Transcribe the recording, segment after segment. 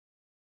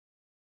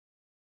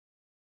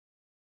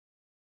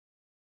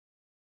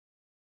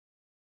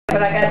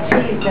But I got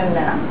cheese in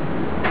them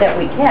that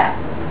we kept.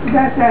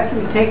 That's after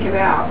we take it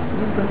out.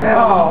 You put that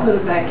on and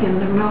put it back in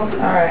the milk.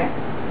 All right.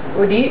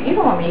 Well, you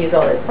don't want me to use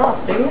all this sauce,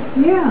 do you?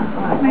 Yeah,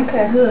 that makes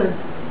it good.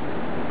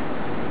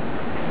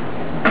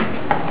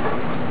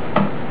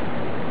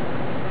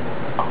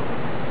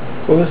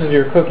 So this is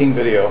your cooking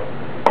video.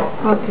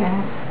 Okay.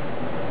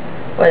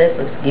 Well, this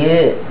looks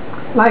good.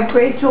 Like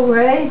Rachel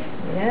Ray?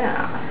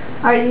 Yeah.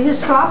 All right, you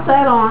just drop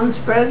that on,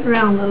 spread it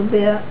around a little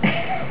bit.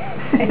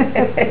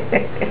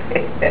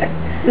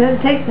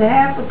 Then take the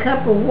half a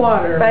cup of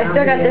water. But I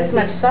still got this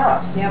much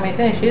sauce. You want me to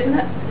finish using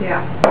it?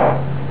 Yeah.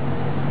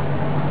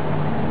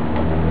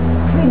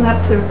 Clean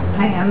up the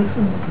pan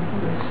from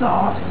the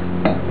sauce.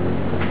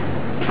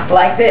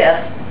 Like this.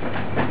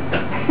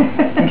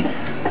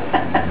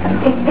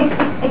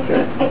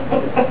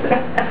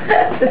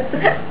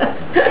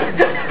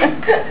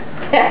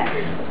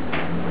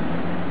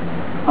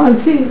 On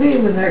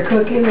TV when they're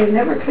cooking, they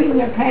never clean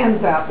their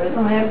pans out. They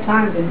don't have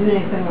time to do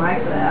anything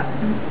like that.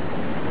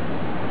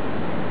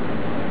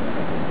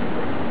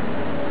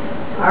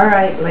 All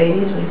right,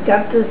 ladies, we've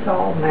got this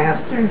all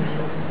mastered.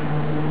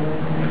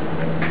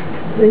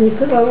 Then you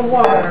put a little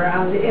water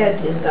around the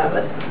edges of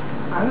it.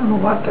 I don't know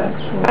what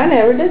that's for. I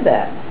never did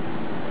that.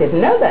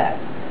 Didn't know that.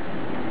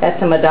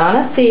 That's a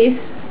Madonna Cease.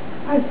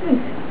 I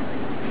think.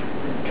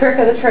 Trick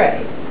of the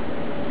trade.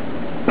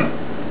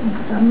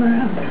 Some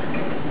around.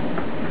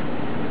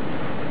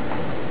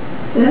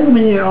 Then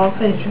when you're all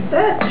finished with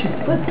that, you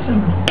put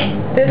some...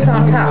 This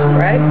on top,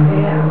 right?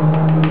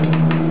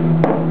 Yeah.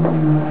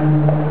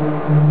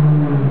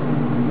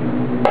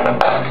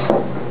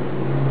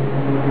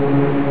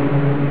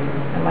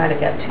 I might have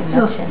got too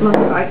much in Looks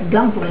there. like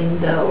dumpling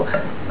dough.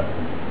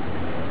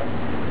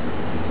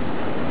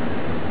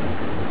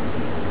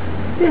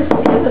 Just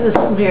give it a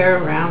smear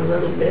around a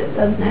little bit.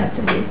 Doesn't have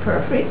to be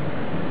perfect.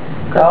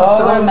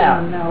 Oh, it'll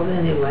melt. Melt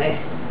anyway.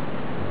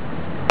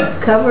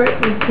 Cover it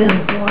with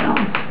tin foil.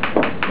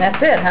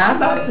 That's it, How huh?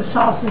 about the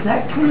sauce? Is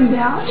that cleaned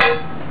out?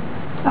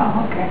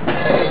 Oh, okay.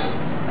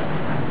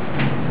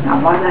 Now,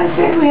 what did I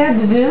say we had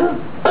to do?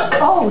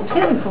 Oh,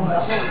 tin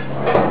foil.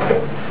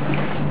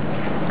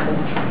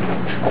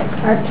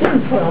 Our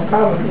tin foil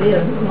probably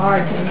isn't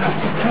large enough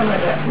to cover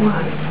that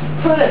one.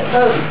 Put it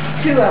those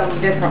two of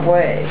them different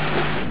ways.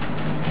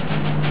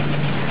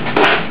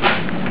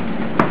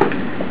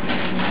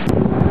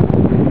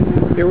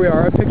 Here we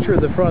are, a picture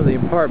of the front of the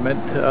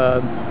apartment.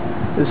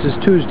 This is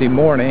Tuesday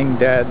morning.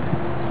 Dad's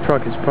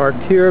truck is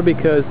parked here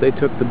because they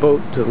took the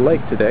boat to the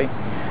lake today.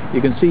 You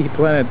can see he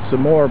planted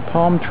some more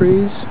palm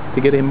trees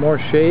to get him more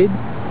shade.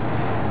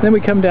 Then we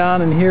come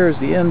down, and here's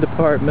the end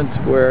apartment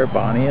where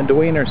Bonnie and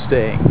Dwayne are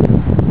staying,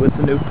 with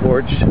the new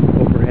porch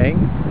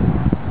overhang.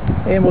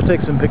 And we'll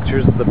take some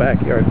pictures of the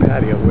backyard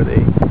patio where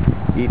they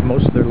eat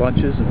most of their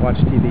lunches and watch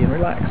TV and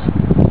relax.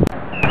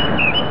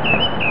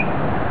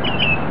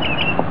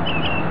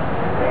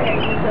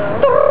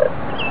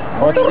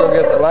 Why don't you go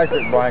get the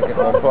electric blanket and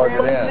we'll plug it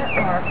in?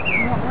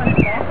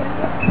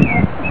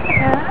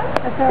 Yeah,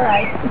 that's all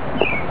right.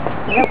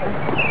 Yep.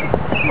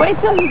 Wait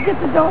till you get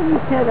the doggy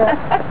sitter.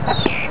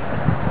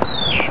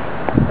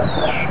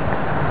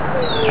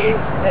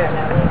 There,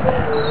 now.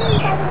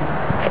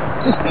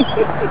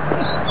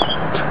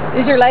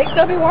 Is your leg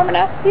still be warm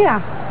enough?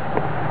 Yeah.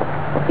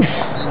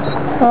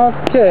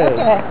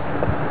 Okay.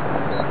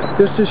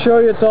 Just to show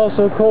you, it's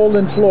also cold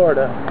in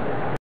Florida.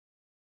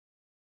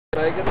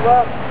 Make it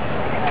up.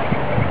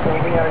 So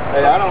we are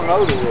Hey, I don't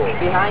know the rules.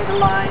 behind the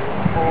line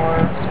or...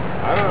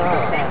 I don't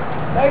know.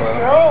 Thanks, Well,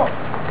 Joe.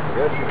 I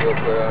guess you look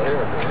out here,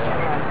 but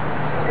yeah.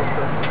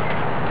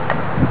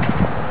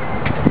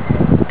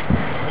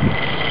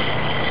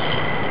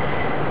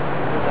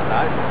 That's a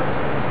nice one.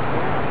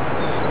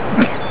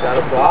 Is that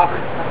a block?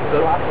 Is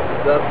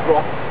that a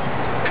block?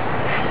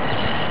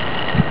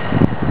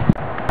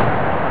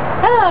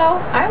 Hello,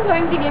 I'm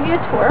going to give you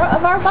a tour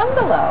of our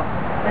bungalow.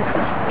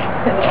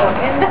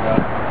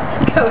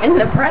 Go in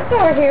the front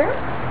door here.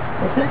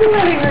 This is the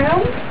living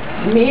room.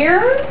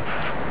 Mirrors.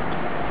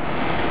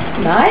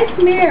 Nice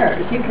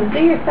mirrors. You can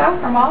see yourself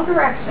from all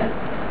directions.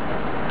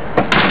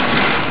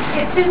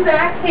 Kitchen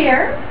back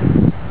here,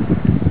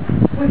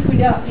 which we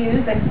don't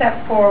use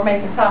except for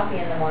making coffee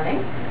in the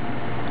morning.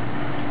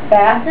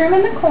 Bathroom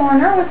in the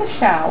corner with a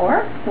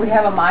shower. We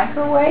have a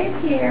microwave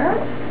here.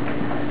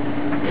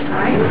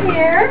 Behind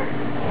here.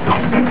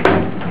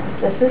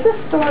 This is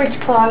a storage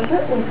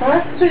closet with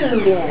our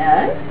food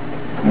in.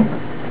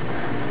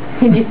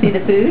 Can you see the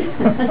food?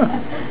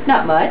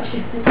 Not much.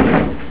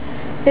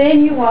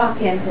 Then you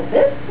walk into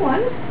this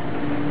one.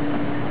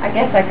 I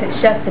guess I could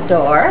shut the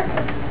door.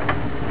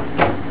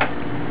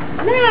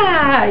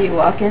 Now you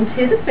walk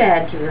into the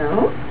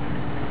bedroom.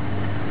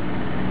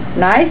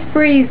 Nice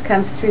breeze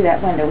comes through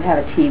that window. We have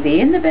a TV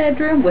in the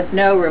bedroom with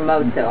no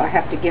remote though. I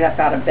have to get up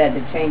out of bed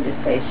to change the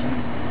station.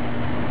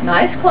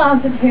 Nice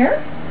closet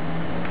here.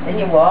 Then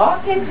you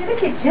walk into the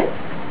kitchen.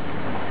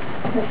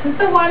 This is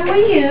the one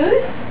we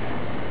use.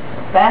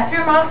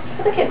 Bathroom off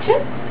to the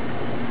kitchen.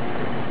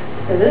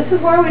 So this is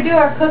where we do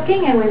our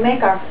cooking and we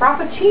make our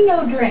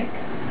Frappuccino drink.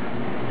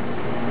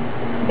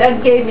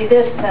 Doug gave me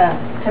this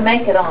to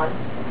make it on.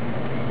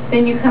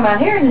 Then you come out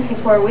here and this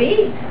is where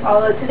we eat.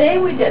 Although today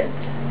we didn't.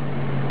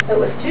 It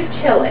was too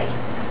chilly.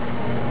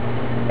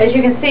 As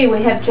you can see,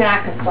 we have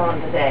jackets on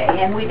today.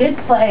 And we did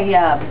play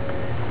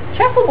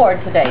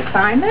shuffleboard today.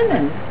 Simon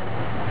and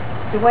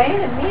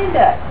Dwayne and me and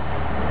Doug.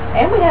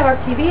 And we have our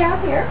TV out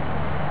here.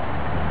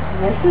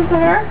 And this is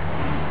our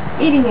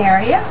eating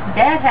area.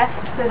 Dad has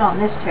to sit on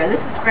this chair.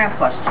 This is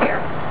Grandpa's chair.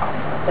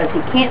 Because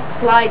he can't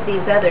slide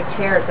these other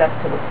chairs up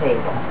to the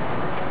table.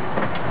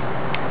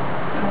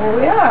 Here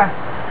we are.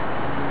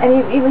 And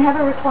you even have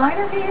a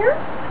recliner here.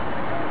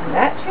 And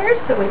that chair,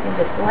 so we can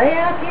just lay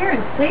out here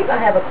and sleep. I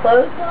have a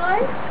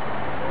clothesline.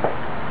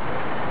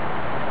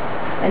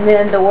 And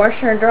then the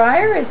washer and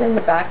dryer is in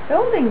the back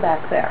building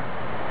back there.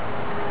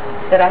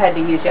 That I had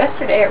to use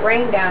yesterday. It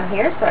rained down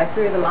here, so I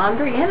threw the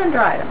laundry in and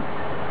dried them.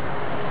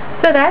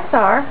 So that's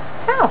our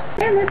house.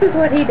 And this is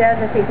what he does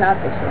if he's not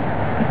fishing.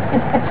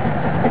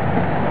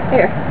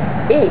 Here,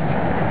 eat.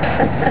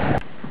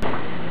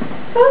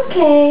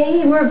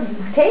 Okay, we're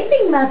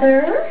taping,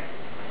 Mother.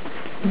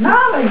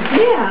 Not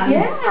again.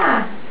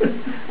 Yeah.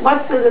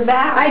 What's it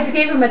about? I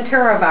gave him a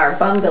tour of our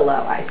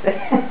bungalow, I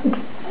said.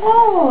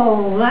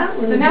 Oh, that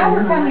was So now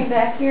we're nice. coming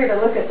back here to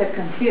look at the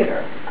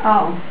computer.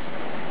 Oh.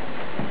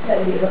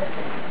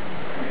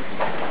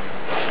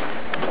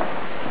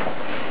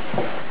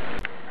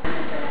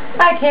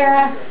 Hi,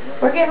 Kara.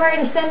 We're getting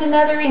ready to send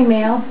another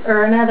email,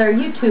 or another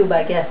YouTube,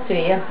 I guess, to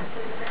you.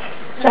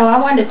 So I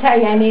wanted to tell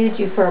you I needed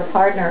you for a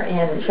partner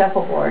in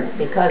shuffleboard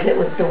because it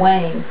was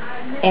Dwayne,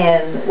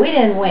 and we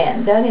didn't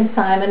win. Doug and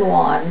Simon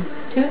won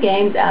 2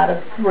 games out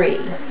of 3.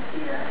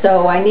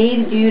 So I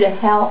needed you to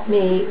help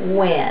me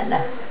win,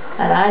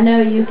 and I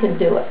know you can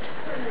do it.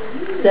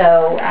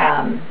 So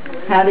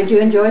how did you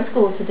enjoy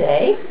school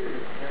today?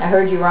 I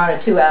heard you were on a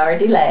 2-hour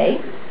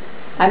delay.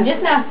 I'm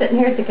just now sitting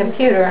here at the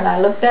computer, and I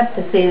looked up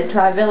to see that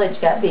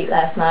Tri-Village got beat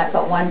last night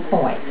by 1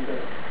 point.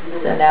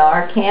 So now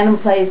our Cannon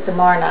plays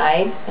tomorrow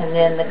night, and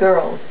then the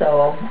girls,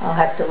 so I'll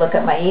have to look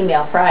at my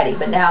email Friday.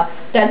 But now,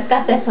 Doug's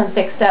got this one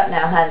fixed up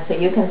now, hon, so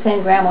you can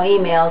send Grandma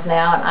emails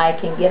now, and I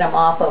can get them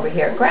off over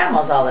here at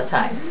Grandma's all the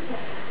time.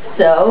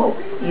 So,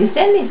 you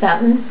send me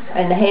something,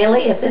 and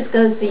Haley, if this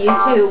goes to you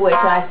too, which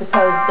I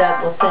suppose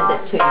Doug will send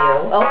it to you.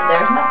 Oh,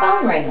 there's my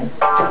phone ringing.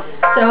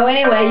 So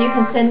anyway, you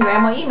can send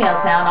Grandma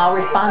emails now, and I'll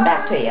respond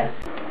back to you.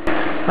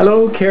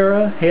 Hello,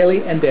 Kara,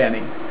 Haley, and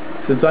Danny.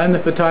 Since I'm the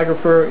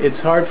photographer, it's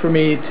hard for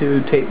me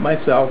to tape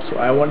myself, so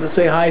I wanted to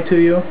say hi to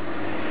you,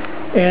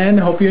 and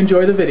hope you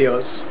enjoy the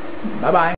videos. Bye-bye.